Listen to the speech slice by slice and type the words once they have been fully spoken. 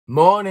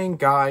Morning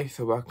guys,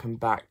 so welcome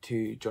back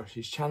to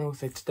Josh's channel.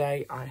 So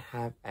today I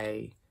have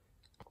a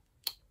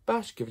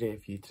Bershka video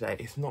for you today.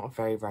 It's not a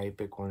very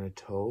big one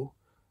at all,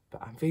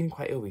 but I'm feeling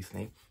quite ill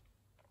recently.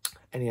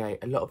 Anyway,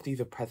 a lot of these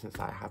are presents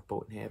that I have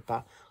bought in here,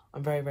 but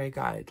I'm very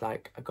gutted.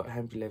 Like, I got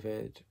home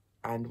delivered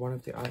and one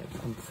of the items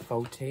comes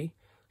faulty.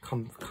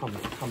 Comes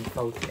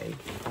faulty.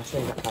 I'll show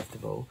you that first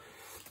of all.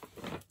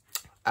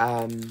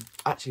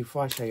 Actually,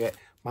 before I show you it,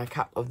 my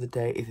cap of the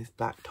day is this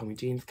black Tommy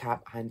Jeans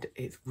cap, and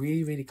it's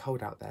really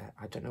cold out there.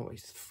 I don't know what,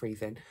 it's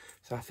freezing.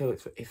 So I feel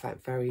it's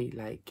like very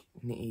like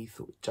knitty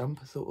sort of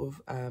jumper sort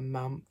of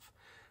month.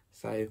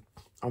 So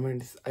I'm wearing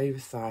this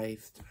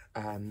oversized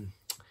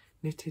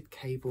knitted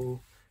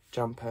cable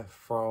jumper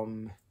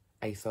from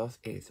ASOS.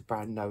 It's a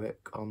brand Noak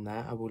on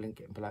there. I will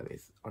link it below.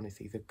 It's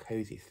honestly the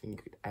coziest thing you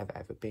could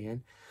ever be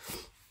in.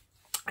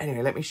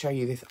 Anyway, let me show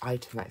you this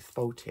item that's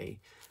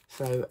faulty.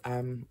 So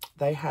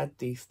they had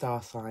these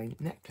star sign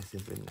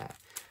necklaces in there,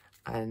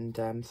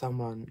 and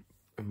someone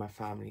in my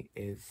family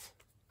is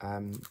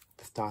the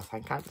star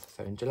sign Cancer,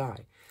 so in July.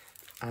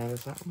 And I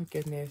was like, oh my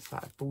goodness,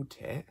 like, I bought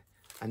it,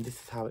 and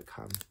this is how it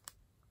comes.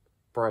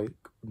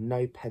 Broke,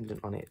 no pendant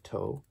on it at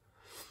all.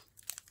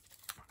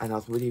 And I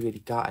was really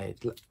gutted,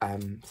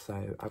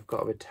 so I've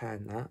got to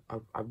return that.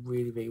 I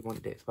really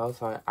wanted it as well,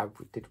 so I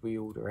did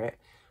reorder it,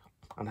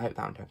 and I hope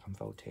that one don't come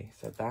faulty.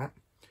 So that,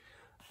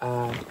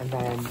 and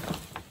then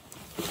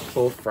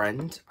for a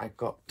friend, I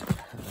got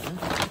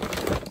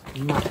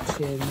her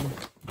matching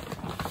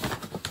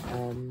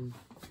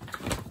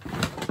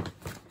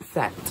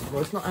set.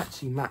 Well, it's not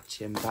actually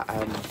matching, but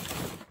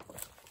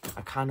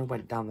I kind of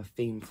went down the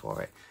theme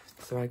for it.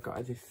 So I got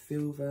her this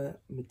silver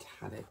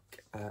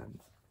metallic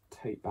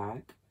tote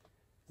bag.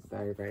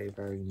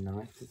 Very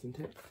nice, isn't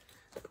it?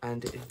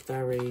 And it is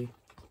very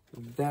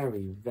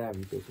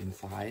big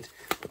inside.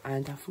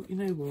 And I thought, you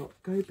know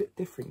what, go a bit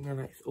different. You know,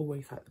 like, it's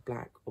always like the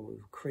black or the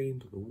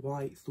creams or the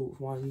white sort of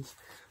ones.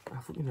 I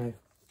thought, you know,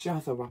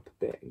 jazz her up a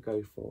bit and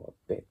go for a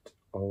bit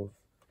of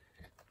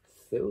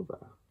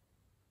silver.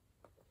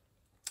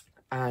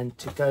 And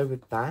to go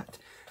with that,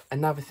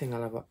 another thing I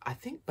love, I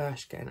think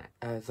Bershka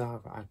and Zara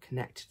are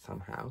connected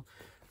somehow.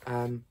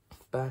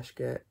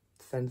 Bershka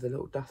sends a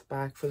little dust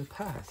bag for the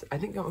purse. I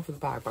didn't get one for the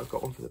bag, but I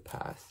got one for the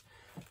purse.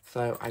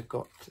 So I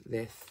got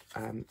this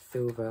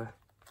silver,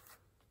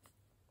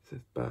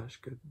 says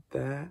Bershka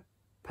there,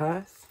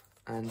 purse,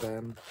 and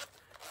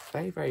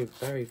very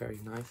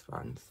nice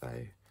one. So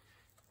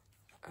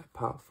a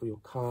part for your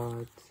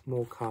cards,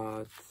 more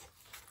cards,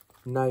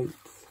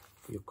 notes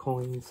for your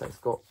coins. So it's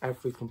got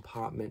every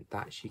compartment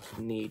that she could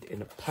need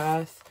in a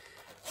purse.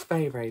 It's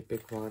a very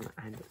big one,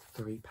 and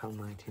it's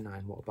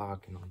 £3.99. What a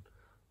bargain on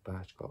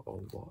Bershka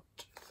or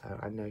what. So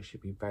I know she'll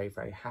be very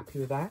happy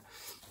with that.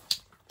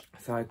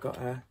 So I got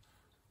a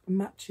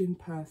matching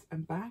purse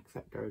and bag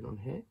set going on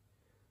here.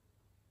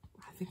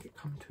 I think it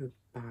comes to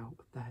about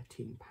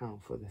 £13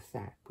 for the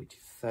set, which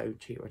is so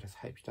cheap. I just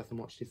hope she doesn't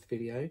watch this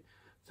video.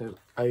 So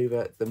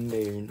over the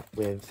moon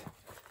with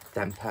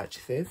them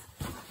purchases.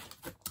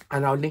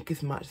 And I'll link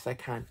as much as I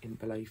can in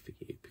below for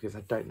you, because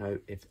I don't know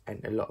if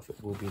a lot of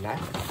it will be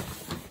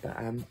left. But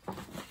I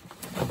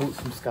bought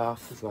some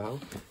scarves as well.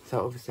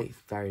 So obviously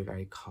it's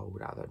very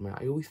cold out there.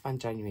 I always find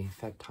January and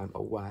Feb time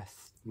are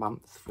worse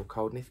months for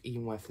coldness,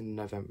 even worse in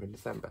November and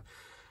December.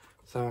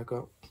 So I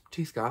got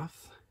two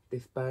scarves.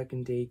 This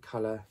burgundy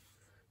colour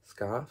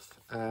scarf.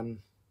 The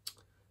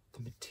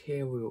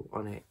material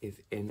on it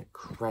is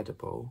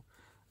incredible.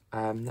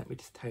 Let me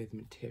just tell you the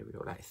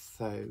material. That is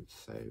so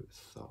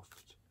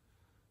soft.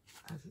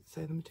 Does it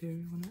say the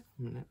material on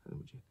it?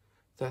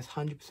 So it's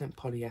 100%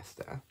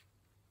 polyester.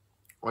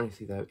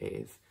 Honestly though, it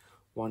is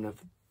one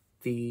of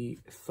the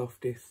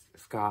softest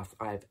scarves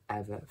I've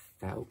ever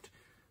felt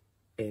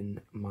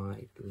in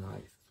my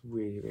life.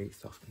 Really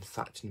soft, and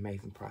such an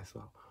amazing price as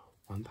well.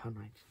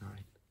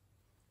 £1.99.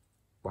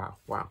 Wow.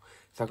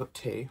 So I got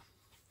two.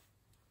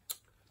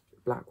 The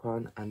black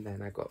one, and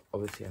then I got,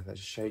 obviously, as I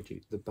just showed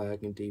you, the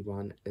burgundy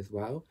one as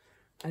well.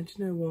 And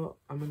you know what?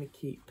 I'm going to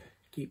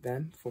keep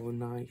them for a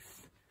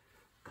nice,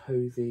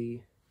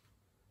 cozy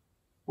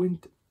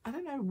winter. I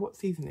don't know what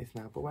season it is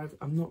now, but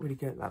I'm not really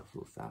good at that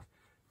sort of stuff.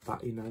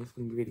 But, you know, it's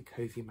going to be really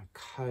cozy in my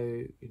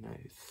coat. You know,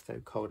 it's so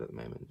cold at the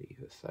moment. These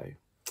are so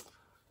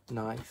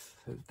nice.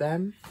 So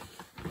them.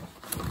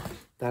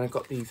 Then I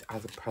got these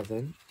as a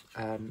present.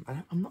 I'm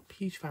not a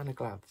huge fan of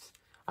gloves.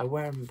 I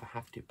wear them if I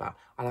have to, but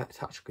I like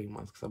touchscreen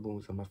ones because I'm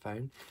always on my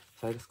phone.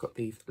 So I just got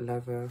these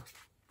leather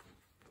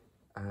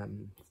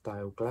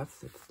style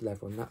gloves. It's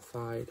leather on that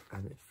side,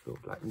 and it's sort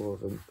of like more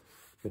of a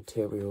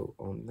material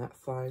on that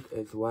side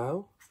as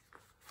well.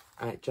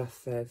 And it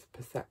just says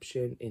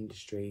Perception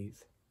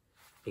Industries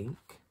Inc.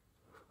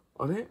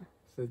 on it.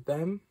 So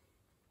them,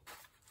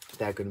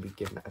 they're going to be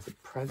given it as a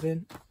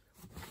present.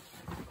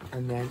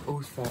 And then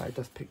also I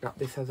just picked up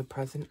this as a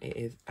present. It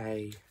is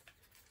a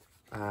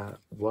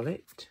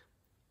wallet,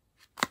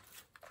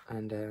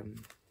 and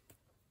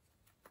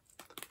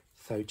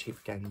so cheap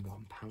again,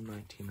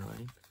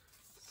 £1.99.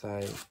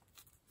 So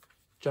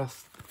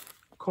just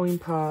coin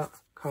part,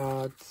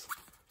 cards,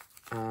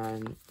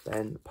 and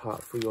then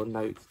part for your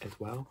notes as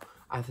well.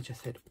 As I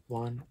just said,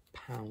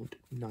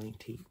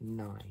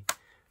 £1.99.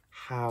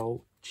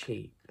 How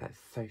cheap. That's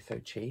so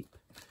cheap.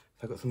 So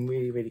I got some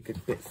really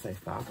good bits so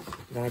far. And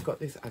then I got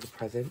this as a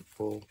present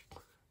for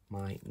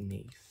my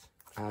niece.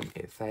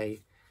 It's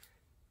a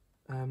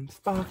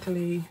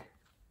sparkly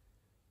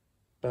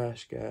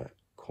Bershka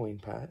coin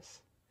purse.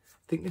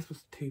 I think this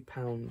was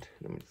 £2.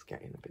 Let me just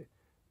get in a bit.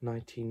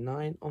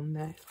 99 on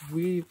there.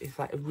 It's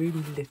like a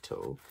really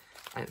little,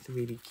 and it's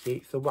really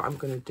cute. So what I'm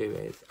gonna do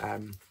is I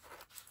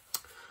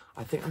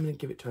think I'm gonna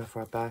give it to her for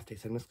her birthday.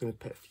 So I'm just gonna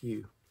put a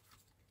few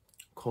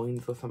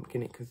coins or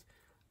something in it, because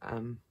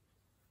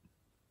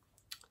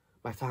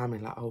my family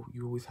like, oh,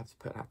 you always have to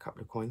put like a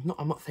couple of coins.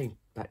 I'm not saying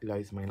like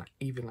loads of money, like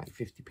even like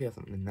 50p or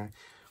something in there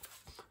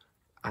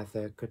as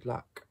a good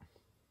luck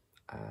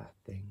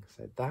thing.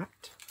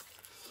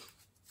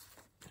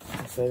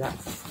 So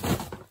that's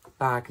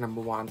bag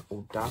number 1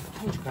 all done. I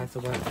told you guys I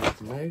worked on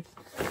some loads.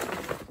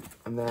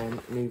 And then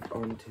move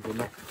on to the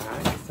next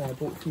bag. So I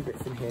bought 2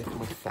 bits in here for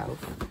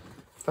myself.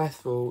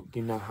 First of all,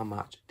 you know how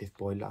much this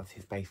boy loves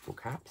his baseball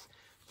caps.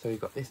 So we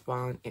got this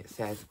one. It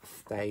says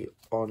stay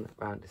on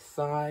around the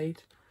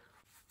side.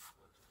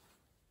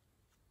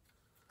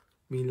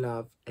 We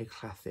love a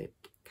classic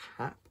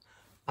cap.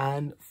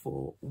 And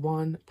for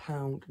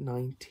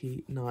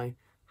 £1.99,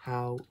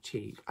 how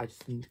cheap. I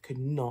just could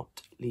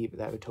not leave it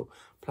there at all.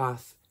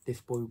 Plus,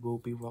 this boy will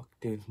be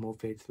doing some more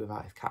vids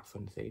without his caps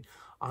on soon.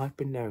 I've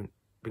been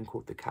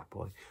called the cat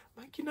boy.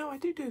 Like, you know, I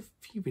do a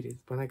few videos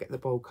when I get the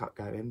bowl cut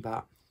going,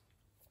 but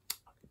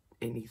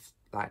it needs,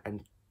 like,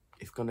 and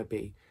it's gonna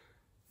be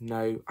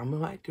no, I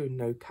might do a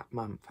no cap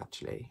month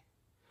actually.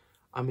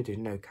 I'm gonna do a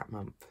no cap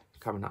month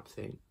coming up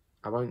soon.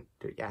 I won't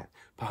do it yet,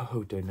 but I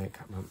will do a no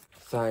cap month.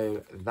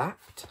 So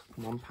that,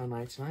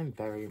 £1.99,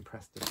 very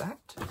impressed with that.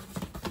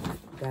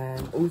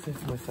 Then also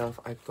for myself,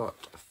 I've got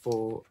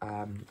 4,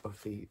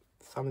 obviously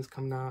summer's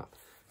coming up.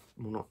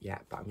 Well, not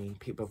yet, but I mean,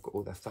 people have got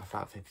all their stuff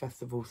out, so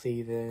festival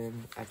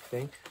season,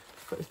 everything.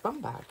 I've got this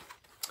bum bag,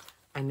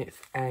 and it's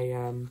a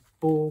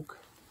Borg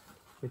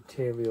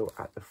material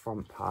at the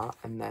front part,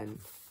 and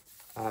then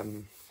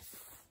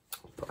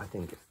but I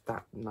think it's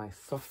that nice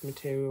soft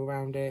material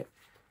around it.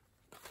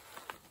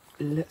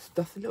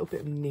 That's a little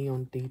bit of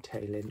neon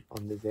detailing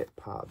on the zip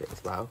part of it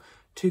as well.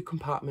 2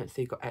 compartments,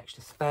 so you've got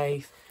extra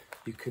space.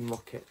 You can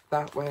rock it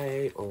that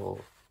way or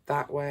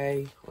that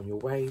way on your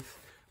waist.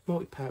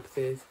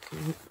 Multi-purposes.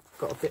 You've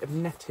got a bit of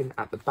netting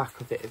at the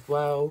back of it as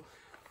well.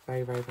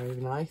 Very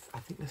nice. I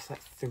think this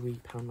set's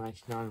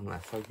 £3.99 on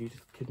there, so you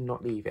just could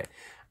not leave it.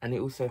 And it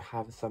also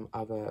has some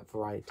other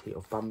variety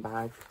of bum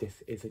bags.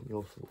 This isn't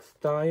your sort of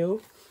style.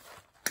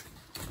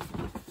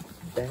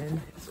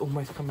 Then it's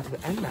almost coming to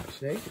the end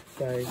actually.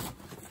 So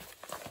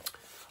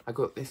I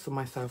got this for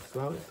myself as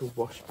well. It's a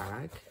wash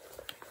bag.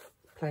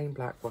 Plain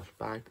black wash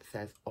bag that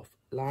says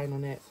offline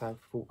on it. So I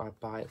thought I'd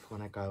buy it for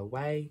when I go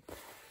away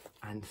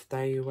and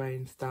stay away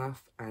and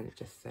stuff. And it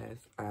just says,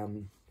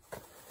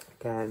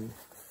 again,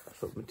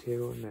 sort of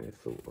material, and then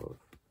it's sort of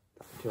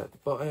that material at the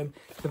bottom.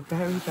 It's a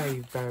very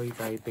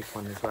big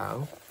one as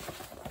well.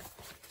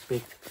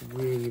 Big,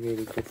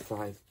 really good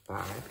sized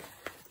bag.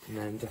 And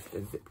then just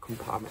a zip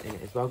compartment in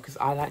it as well, because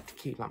I like to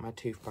keep like my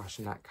toothbrush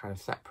and that kind of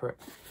separate,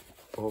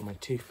 or my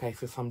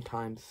toothpaste, because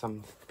sometimes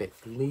some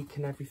bits leak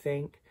and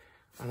everything.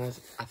 And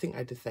I think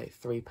I did say it's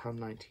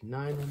 £3.99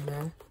 on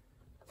there.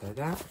 So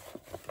that,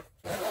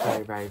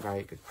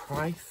 very good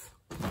price.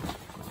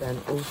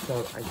 Then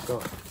also I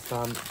got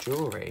some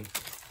jewellery.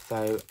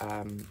 So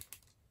I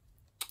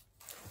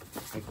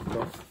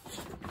got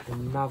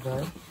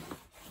another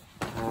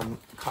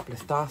couple of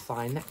star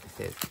sign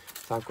necklaces.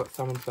 So I've got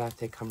someone's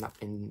birthday coming up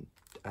in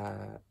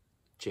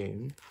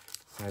June.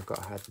 So I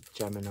got her the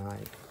Gemini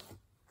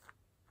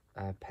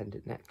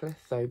pendant necklace.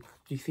 So do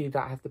you see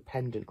that has the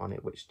pendant on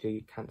it, which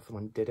the Cancer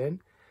one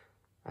didn't,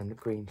 and the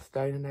green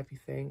stone and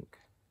everything.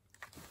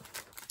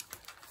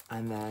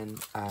 And then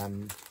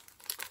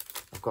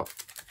I've got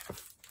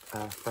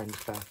a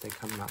friend's birthday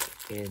coming up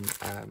in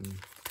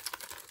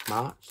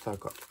March, so I've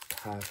got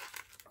her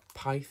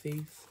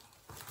Pisces,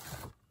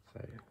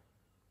 so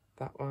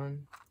that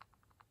one.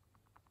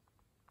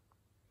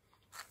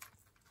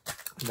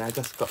 And then I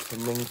just got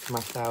some rings for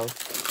myself.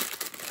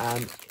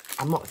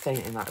 I'm not saying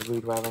it in like a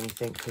rude way or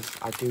anything, because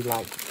I do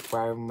like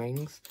wearing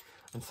rings,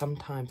 and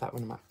sometimes like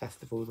when I'm at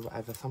festivals or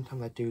whatever,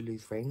 sometimes I do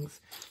lose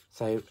rings.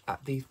 So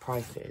at these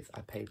prices,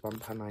 I paid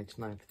 £1.99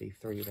 for these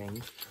 3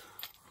 rings.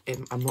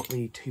 I'm not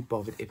really too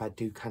bothered if I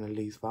do kind of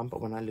lose one,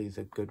 but when I lose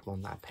a good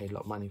one that I paid a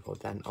lot of money for,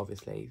 then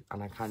obviously,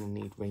 and I kind of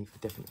need rings for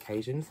different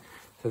occasions.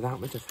 So that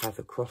one just has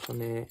a cross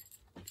on it,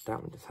 that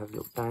one just has a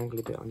little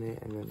dangly bit on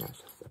it, and then that's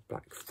just a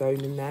black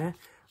stone in there.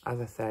 As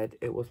I said,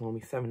 it was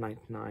normally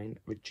 £7.99,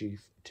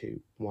 reduced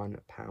to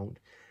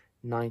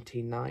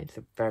 £1.99.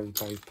 So very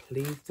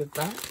pleased with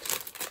that.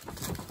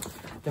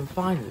 Then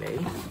finally,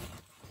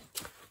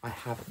 I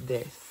have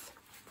this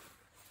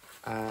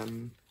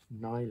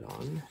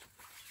nylon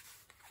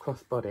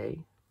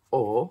crossbody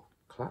or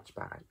clutch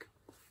bag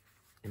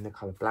in the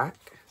colour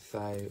black.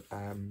 So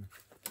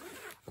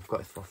I've I've got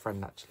this for a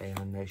friend actually, and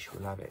I know she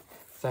will love it.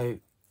 So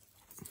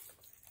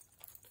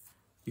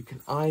you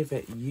can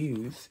either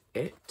use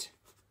it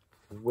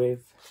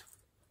with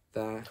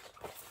the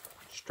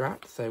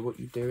strap. So what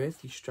you do is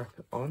you strap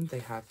it on. They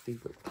have these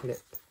little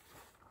clip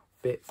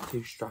bits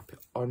to strap it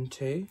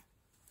onto.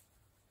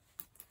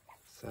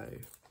 So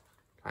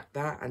like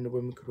that, and the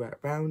woman could wear it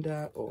around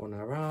her or on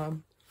her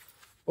arm.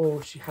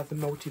 Or she has a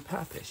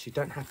multi-purpose. You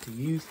don't have to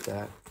use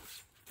the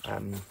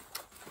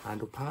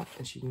handle part,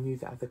 and she can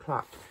use it as a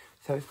clutch.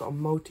 So it's got a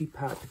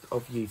multi-purpose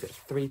of use. It's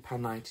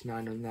 £3.99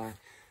 on there.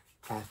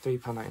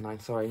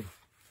 £3.99, sorry.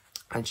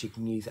 And she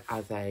can use it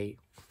as a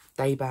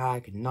day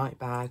bag, a night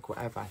bag,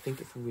 whatever. I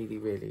think it's really,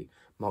 really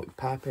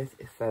multi-purpose.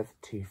 It says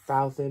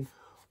 2000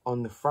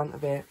 on the front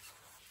of it.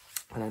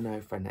 And I know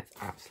a friend that's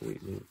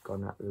absolutely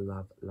gonna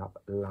love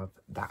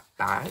that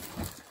bag.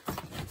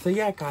 So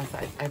yeah, guys,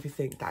 that is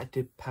everything that I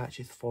did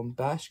purchase from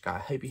Bershka. I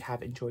hope you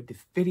have enjoyed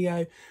this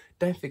video.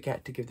 Don't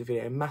forget to give the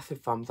video a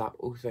massive thumbs up.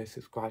 Also,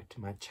 subscribe to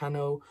my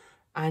channel.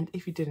 And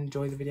if you did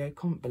enjoy the video,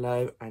 comment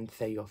below and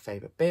say your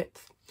favourite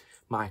bits.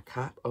 My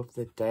cap of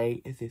the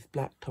day is this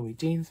black Tommy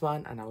jeans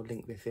one, and I'll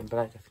link this in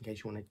below just in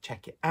case you want to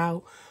check it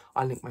out.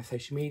 I'll link my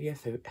social media,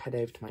 so head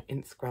over to my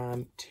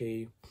Instagram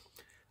to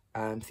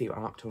see what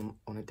I'm up to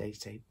on a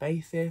day-to-day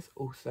basis.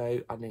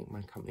 Also, I'll link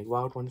my company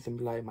Wild Ones in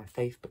below. My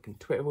Facebook and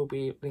Twitter will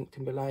be linked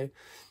in below.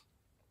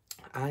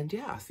 And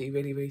yeah, I'll see you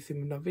really, really soon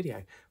in another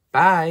video.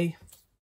 Bye!